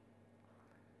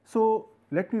 So,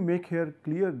 let me make here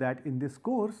clear that in this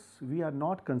course we are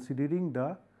not considering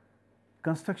the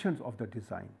constructions of the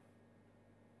design.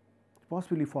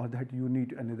 Possibly for that you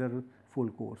need another full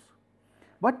course.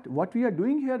 But what we are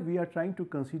doing here, we are trying to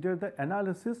consider the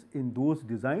analysis in those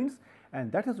designs,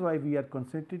 and that is why we are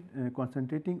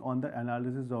concentrating on the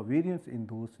analysis of variance in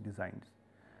those designs.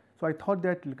 So, I thought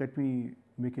that let me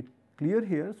make it clear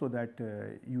here so that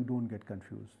you do not get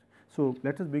confused. So,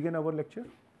 let us begin our lecture.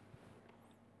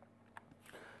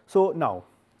 So, now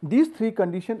these 3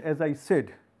 conditions, as I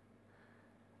said,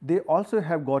 they also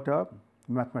have got a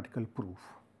mathematical proof,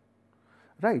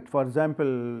 right. For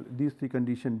example, these 3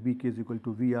 conditions Bk is equal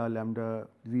to Vr, lambda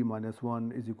V minus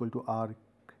 1 is equal to R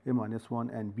A minus 1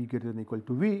 and B greater than or equal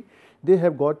to V, they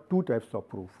have got 2 types of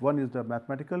proof. One is the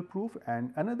mathematical proof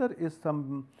and another is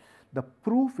the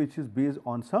proof which is based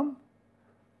on some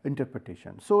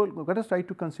interpretation. So, let us try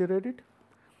to consider it.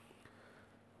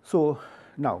 So,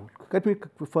 now let me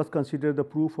first consider the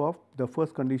proof of the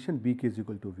first condition Bk is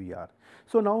equal to Vr.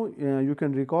 So, now you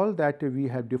can recall that we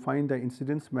have defined the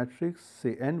incidence matrix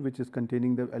say N, which is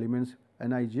containing the elements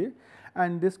Nij,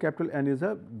 and this capital N is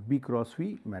a B cross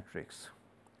V matrix,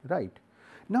 right.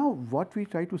 Now, what we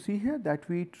try to see here, that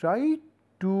we try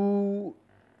to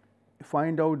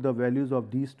find out the values of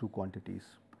these two quantities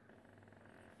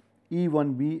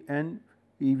E1B and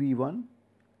EV1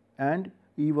 and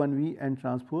E1V and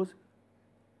transpose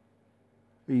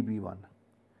EB1.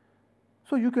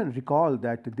 So, you can recall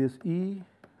that this E,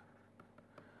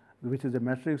 which is a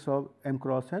matrix of M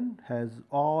cross N, has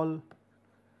all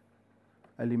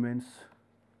elements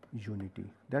unity.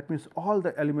 That means, all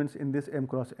the elements in this M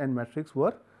cross N matrix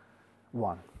were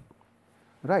 1,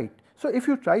 right. So, if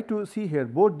you try to see here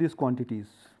both these quantities,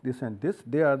 this and this,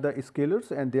 they are the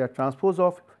scalars and they are transpose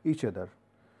of each other.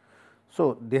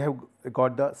 So, they have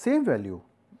got the same value,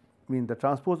 mean the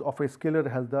transpose of a scalar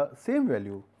has the same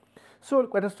value. So,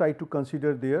 let us try to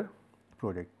consider their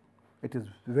product. It is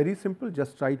very simple,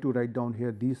 just try to write down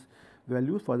here these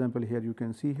values. For example, here you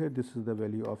can see here this is the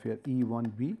value of your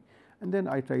E1B, and then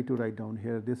I try to write down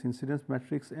here this incidence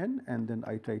matrix N, and then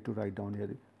I try to write down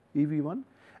here EV1,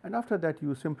 and after that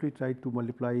you simply try to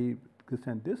multiply this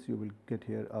and this, you will get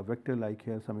here a vector like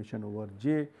here summation over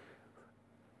j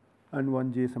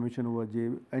N1j summation over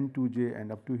j N2j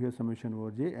and up to here summation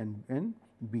over j and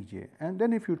Nbj, and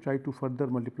then if you try to further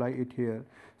multiply it here.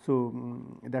 So,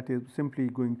 that is simply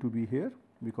going to be here,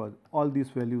 because all these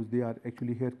values they are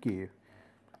actually here k.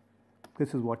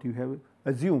 This is what you have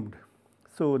assumed.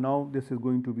 So, now this is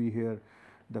going to be here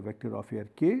the vector of here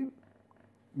k,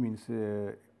 means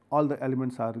all the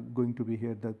elements are going to be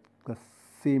here the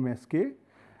same as k,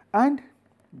 and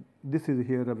this is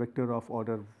here a vector of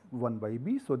order 1 by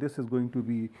b. So, this is going to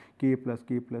be k plus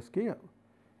k plus k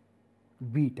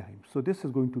b times. So, this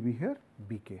is going to be here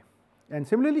bk, and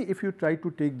similarly if you try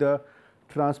to take the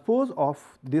transpose of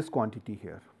this quantity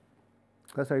here,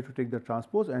 let us try to take the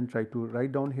transpose and try to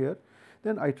write down here,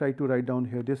 then I try to write down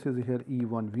here this is here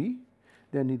E1V,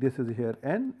 then this is here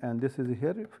N, and this is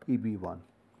here EB1,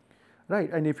 right.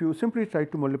 And if you simply try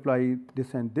to multiply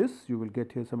this and this, you will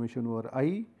get here summation over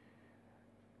I.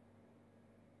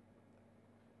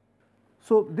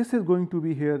 So, this is going to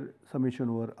be here summation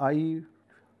over I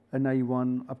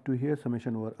Ni1 up to here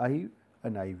summation over I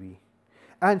Niv,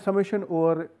 and summation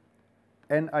over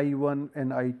Ni1,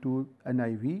 Ni2,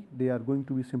 Niv, they are going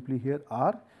to be simply here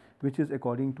R, which is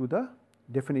according to the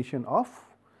definition of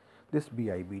this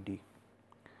BIBD.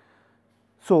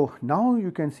 So, now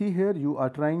you can see here you are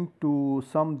trying to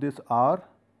sum this R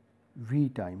V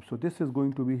times. So, this is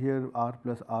going to be here R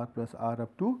plus R plus R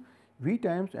up to V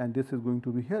times, and this is going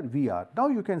to be here Vr. Now,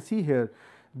 you can see here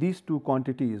these two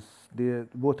quantities, they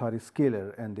both are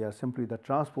scalar and they are simply the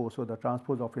transpose. So, the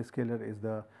transpose of a scalar is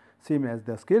the same as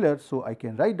the scalar. So, I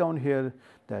can write down here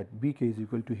that Bk is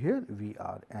equal to here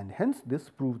Vr, and hence this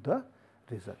proves the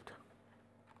result.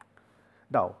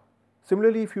 Now,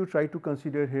 similarly, if you try to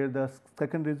consider here the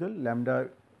second result, lambda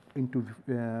into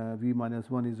V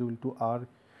minus 1 is equal to R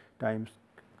times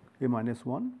A minus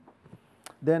 1,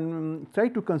 then try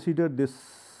to consider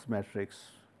this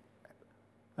matrix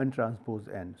N transpose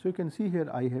N. So, you can see here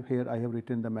I have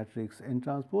written the matrix N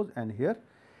transpose and here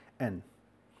N,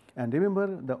 and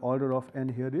remember the order of N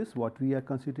here is what we are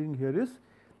considering here is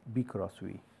B cross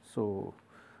V. So,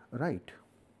 right.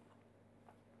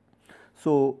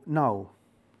 So, now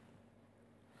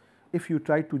if you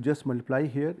try to just multiply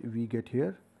here, we get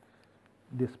here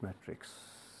this matrix,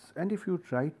 and if you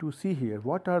try to see here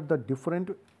what are the different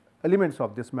elements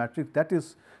of this matrix, that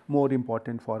is more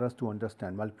important for us to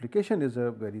understand. Multiplication is a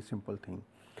very simple thing.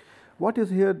 What is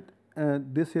here?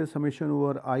 This is summation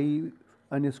over I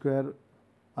n square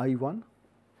I1.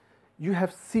 You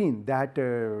have seen that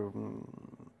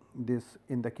this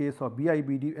in the case of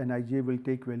BIBD Nij will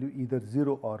take value either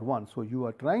 0 or 1. So, you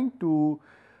are trying to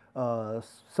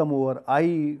sum over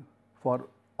I for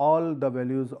all the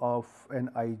values of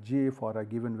Nij for a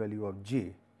given value of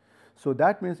j. So,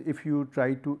 that means if you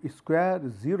try to square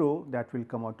 0, that will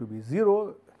come out to be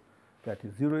 0, that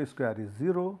is 0 square is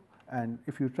 0, and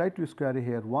if you try to square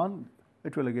here 1,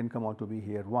 it will again come out to be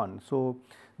here 1. So,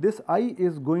 this I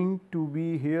is going to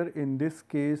be here in this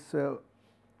case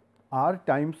R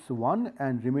times 1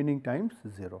 and remaining times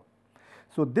 0.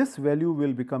 So, this value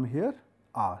will become here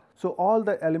R. So, all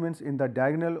the elements in the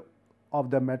diagonal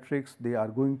of the matrix, they are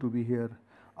going to be here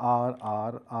R,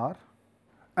 R, R.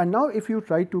 And now, if you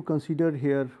try to consider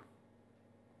here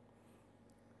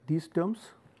these terms,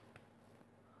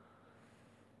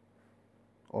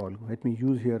 or let me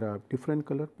use here a different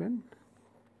color pen,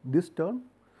 this term.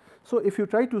 So, if you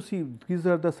try to see, these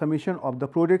are the summation of the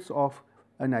products of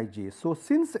Nij. So,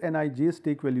 since Nij's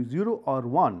take value 0 or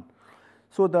 1,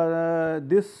 so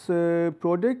this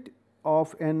product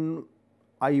of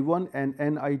Ni1 and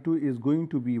Ni2 is going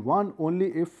to be 1 only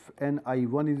if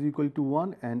Ni1 is equal to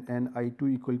 1 and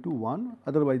Ni2 equal to 1,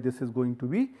 otherwise this is going to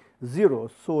be 0.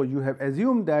 So, you have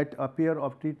assumed that a pair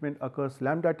of treatment occurs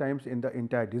lambda times in the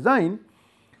entire design.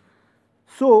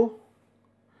 So,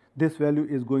 this value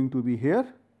is going to be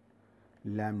here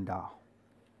lambda,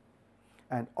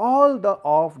 and all the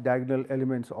off diagonal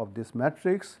elements of this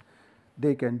matrix,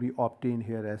 they can be obtained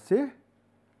here as a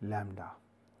lambda,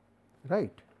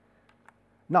 right.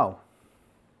 Now,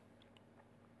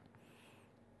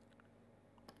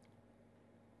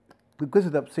 this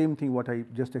is the same thing what I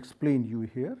just explained you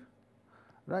here,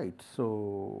 right.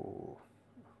 So,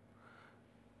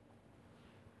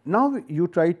 now you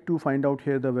try to find out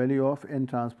here the value of n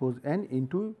transpose n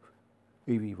into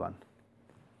EV1.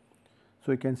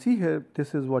 So, you can see here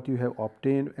this is what you have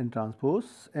obtained n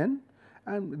transpose n,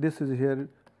 and this is here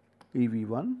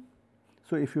EV1.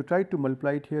 So, if you try to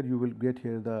multiply it here, you will get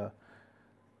here the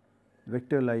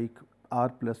vector like r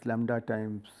plus lambda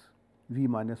times v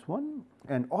minus 1,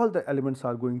 and all the elements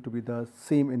are going to be the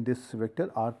same in this vector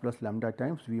r plus lambda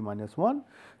times v minus 1.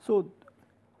 So,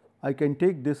 I can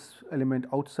take this element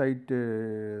outside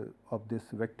of this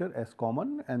vector as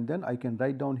common, and then I can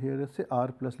write down here as say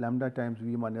r plus lambda times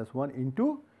v minus 1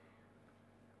 into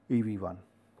EV1,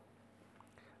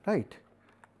 right.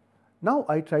 Now,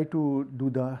 I try to do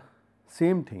the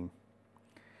same thing,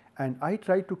 and I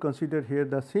try to consider here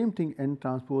the same thing n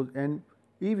transpose n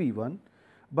EV1,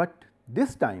 but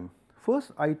this time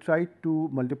first I try to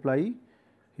multiply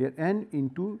here n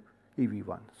into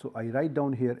EV1. So, I write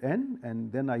down here n,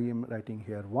 and then I am writing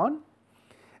here 1,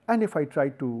 and if I try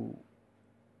to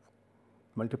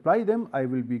multiply them, I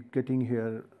will be getting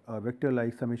here a vector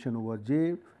like summation over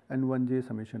j n1j,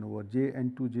 summation over j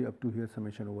n2j up to here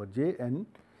summation over j n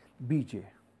bj,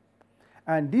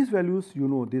 and these values, you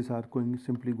know, these are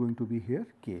simply going to be here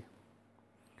k,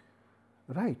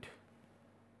 right.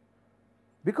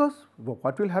 Because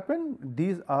what will happen,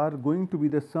 these are going to be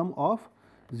the sum of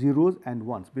zeros and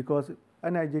ones, because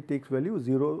Nij takes value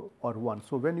 0 or 1.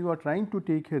 So, when you are trying to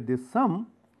take here this sum,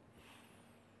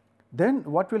 then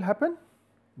what will happen,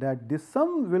 that this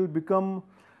sum will become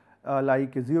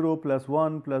like 0 plus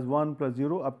 1 plus 1 plus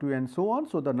 0 up to and so on.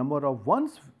 So, the number of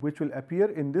ones which will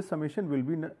appear in this summation will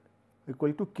be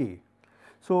equal to k.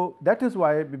 So, that is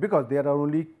why, because there are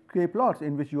only k plots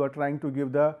in which you are trying to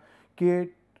give the k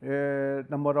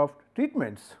number of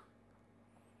treatments,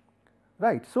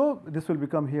 right. So, this will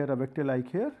become here a vector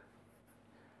like here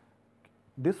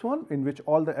this one, in which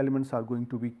all the elements are going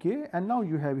to be k, and now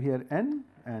you have here n,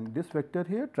 and this vector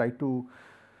here, try to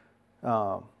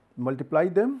multiply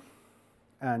them,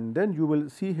 and then you will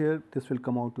see here this will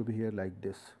come out to be here like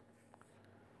this.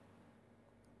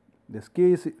 This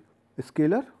k is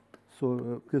scalar,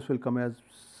 so this will come as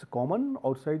common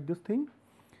outside this thing,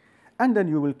 and then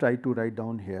you will try to write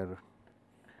down here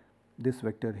this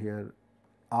vector here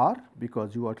r,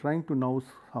 because you are trying to now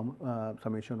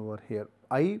summation over here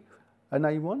I and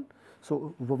I1.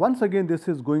 So, once again this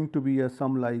is going to be a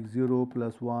sum like 0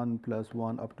 plus 1 plus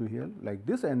 1 up to here like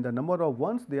this, and the number of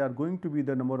ones, they are going to be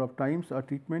the number of times a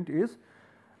treatment is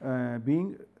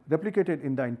being replicated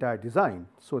in the entire design.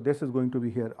 So, this is going to be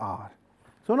here r.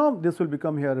 So, now this will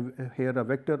become here a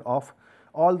vector of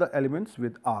all the elements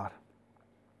with r,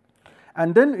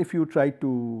 and then if you try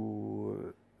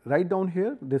to write down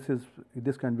here,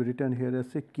 this can be written here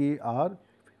as a k r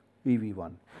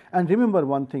EV1, and remember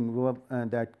one thing,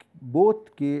 that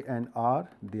both k and r,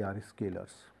 they are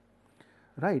scalars,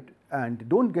 right, and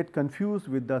do not get confused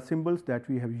with the symbols that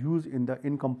we have used in the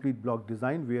incomplete block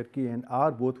design, where k and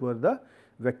r both were the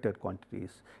vector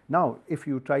quantities. Now, if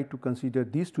you try to consider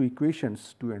these two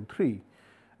equations 2 and 3,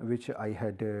 which I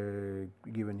had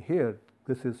given here,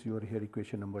 this is your here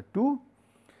equation number 2,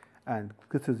 and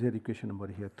this is here equation number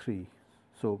here 3.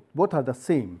 So, both are the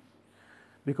same,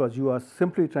 because you are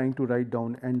simply trying to write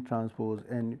down n transpose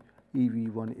n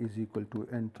EV1 is equal to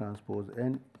n transpose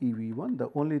n EV1. The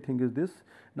only thing is this,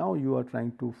 now you are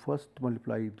trying to first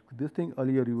multiply this thing,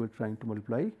 earlier you were trying to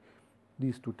multiply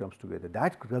these two terms together.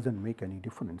 That does not make any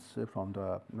difference from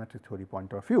the matrix theory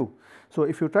point of view. So,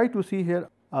 if you try to see here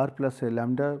r plus a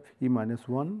lambda e minus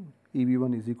 1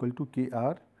 EV1 is equal to k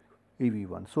r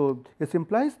EV1. So, this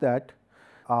implies that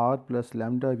r plus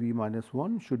lambda v minus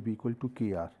 1 should be equal to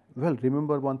k r. Well,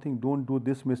 remember one thing, do not do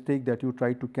this mistake that you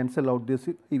try to cancel out this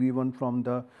EV1 from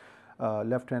the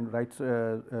left hand right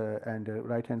and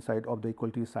right hand side of the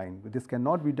equality sign. This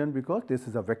cannot be done because this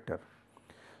is a vector.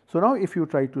 So, now if you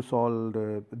try to solve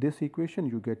this equation,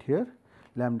 you get here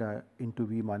lambda into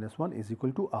v minus 1 is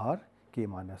equal to r k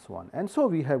minus 1, and so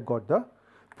we have got the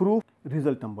proof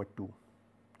result number 2.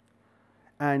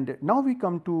 And now we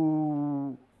come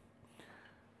to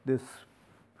this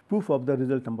proof of the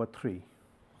result number 3.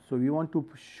 So, we want to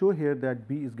show here that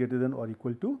b is greater than or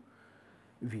equal to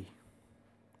v.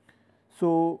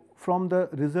 So, from the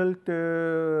result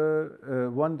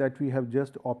one that we have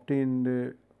just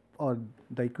obtained or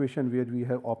the equation where we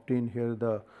have obtained here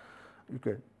the, you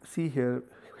can see here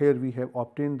we have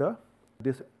obtained the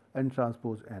this n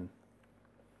transpose n,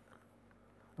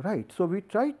 right. So, we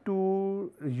try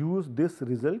to use this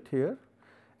result here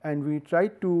and we try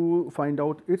to find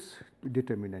out its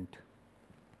determinant.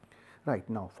 Right,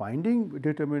 now finding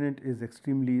determinant is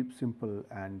extremely simple,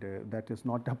 and that is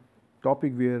not a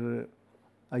topic where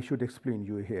I should explain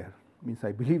you here. Means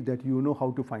I believe that you know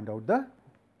how to find out the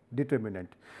determinant.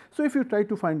 So, if you try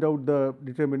to find out the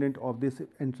determinant of this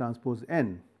n transpose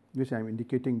n, which I am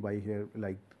indicating by here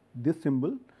like this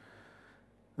symbol,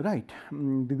 right,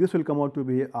 this will come out to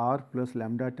be r plus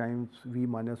lambda times v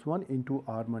minus 1 into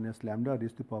r minus lambda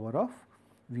raised to the power of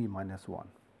v minus 1.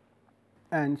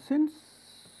 And since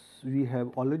we have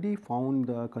already found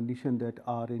the condition that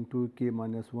r into k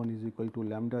minus 1 is equal to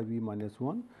lambda v minus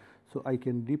 1. So, I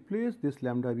can replace this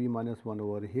lambda v minus 1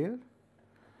 over here,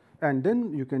 and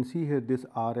then you can see here this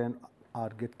r and r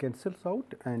get cancels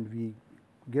out, and we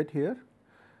get here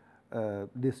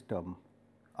this term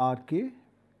r k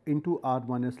into r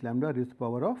minus lambda raised to the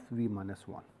power of v minus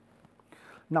 1.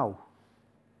 Now,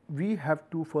 we have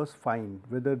to first find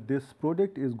whether this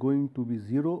product is going to be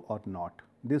 0 or not.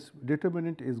 This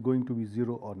determinant is going to be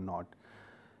 0 or not.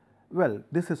 Well,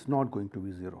 this is not going to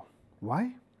be 0.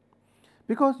 Why?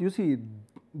 Because you see,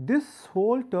 this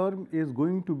whole term is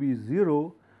going to be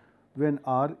 0 when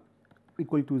r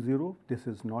equal to 0, this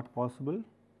is not possible,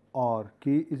 or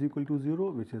k is equal to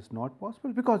 0, which is not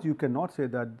possible, because you cannot say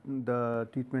that the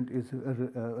treatment is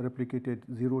replicated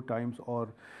 0 times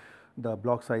or the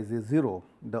block size is 0.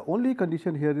 The only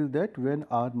condition here is that when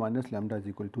r minus lambda is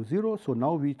equal to 0. So,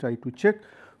 now we try to check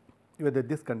whether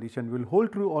this condition will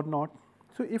hold true or not.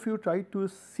 So, if you try to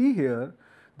see here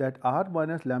that r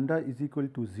minus lambda is equal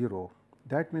to 0,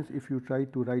 that means if you try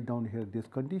to write down here this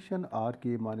condition r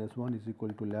k minus 1 is equal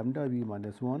to lambda v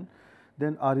minus 1,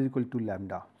 then r is equal to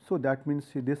lambda. So, that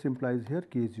means this implies here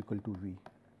k is equal to v.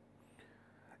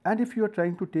 And if you are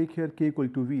trying to take here k equal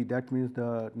to v, that means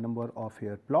the number of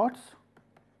here plots,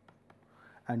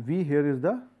 and v here is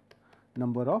the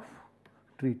number of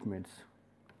treatments.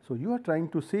 So, you are trying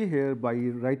to say here by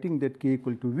writing that k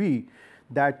equal to v,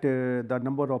 that the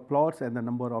number of plots and the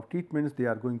number of treatments, they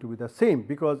are going to be the same,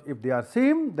 because if they are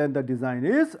same, then the design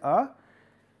is a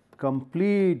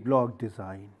complete block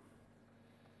design.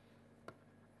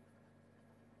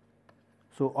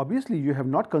 So, obviously, you have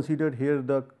not considered here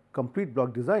the complete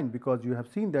block design, because you have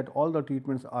seen that all the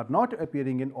treatments are not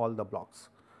appearing in all the blocks.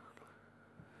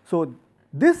 So,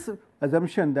 this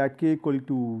assumption that k equal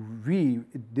to v,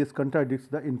 this contradicts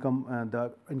the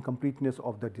incompleteness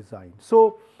of the design.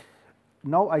 So,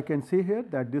 now I can say here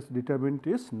that this determinant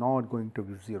is not going to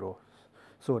be 0.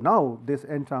 So, now this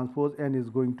n transpose n is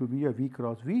going to be a v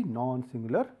cross v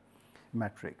non-singular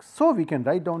matrix. So, we can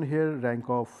write down here rank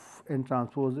of n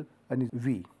transpose n is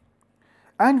v.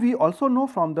 And we also know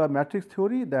from the matrix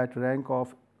theory that rank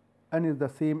of n is the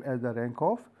same as the rank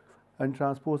of n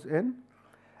transpose n,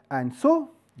 and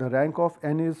so the rank of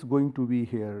n is going to be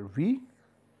here v,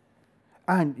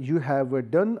 and you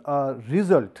have done a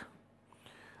result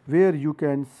where you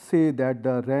can say that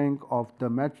the rank of the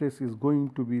matrix is going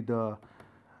to be the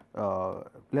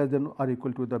less than or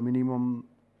equal to the minimum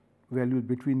value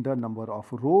between the number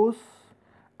of rows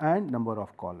and number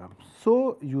of columns.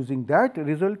 So, using that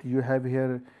result, you have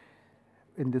here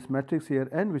in this matrix here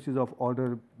n, which is of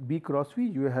order b cross v,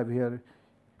 you have here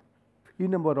e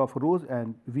number of rows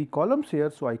and v columns here.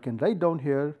 So, I can write down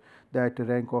here that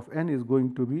rank of n is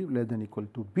going to be less than or equal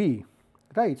to b,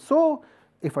 right. So,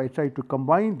 if I try to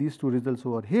combine these two results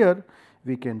over here,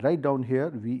 we can write down here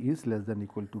v is less than or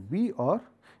equal to b, or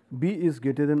b is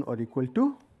greater than or equal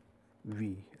to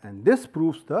v, and this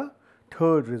proves the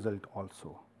third result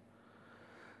also.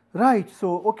 Right.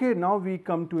 So, okay, now we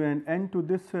come to an end to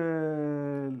this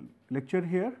lecture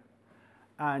here,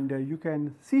 and you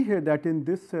can see here that in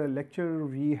this lecture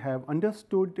we have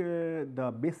understood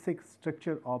the basic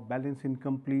structure of balanced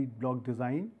incomplete block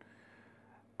design,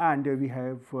 and we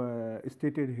have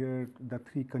stated here the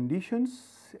 3 conditions,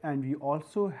 and we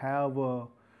also have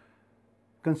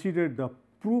considered the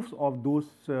proofs of those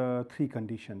 3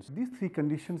 conditions. These 3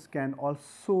 conditions can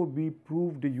also be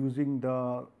proved using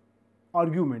the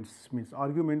arguments, means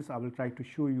arguments I will try to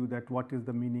show you that what is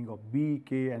the meaning of B,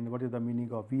 K, and what is the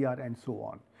meaning of VR, and so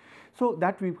on. So,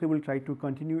 that we will try to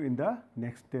continue in the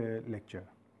next lecture.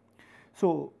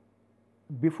 So,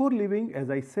 before leaving, as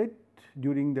I said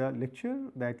during the lecture,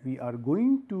 that we are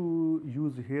going to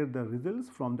use here the results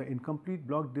from the incomplete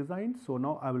block design. So,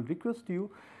 now I will request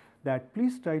you that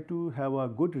please try to have a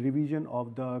good revision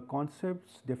of the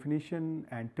concepts, definition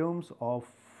and terms of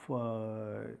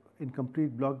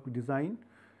incomplete block design,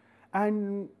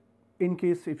 and in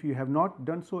case if you have not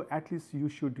done so, at least you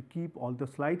should keep all the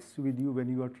slides with you when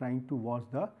you are trying to watch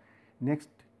the next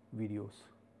videos.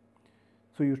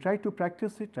 So, you try to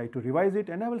practice it, try to revise it,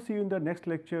 and I will see you in the next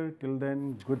lecture. Till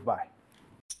then, goodbye.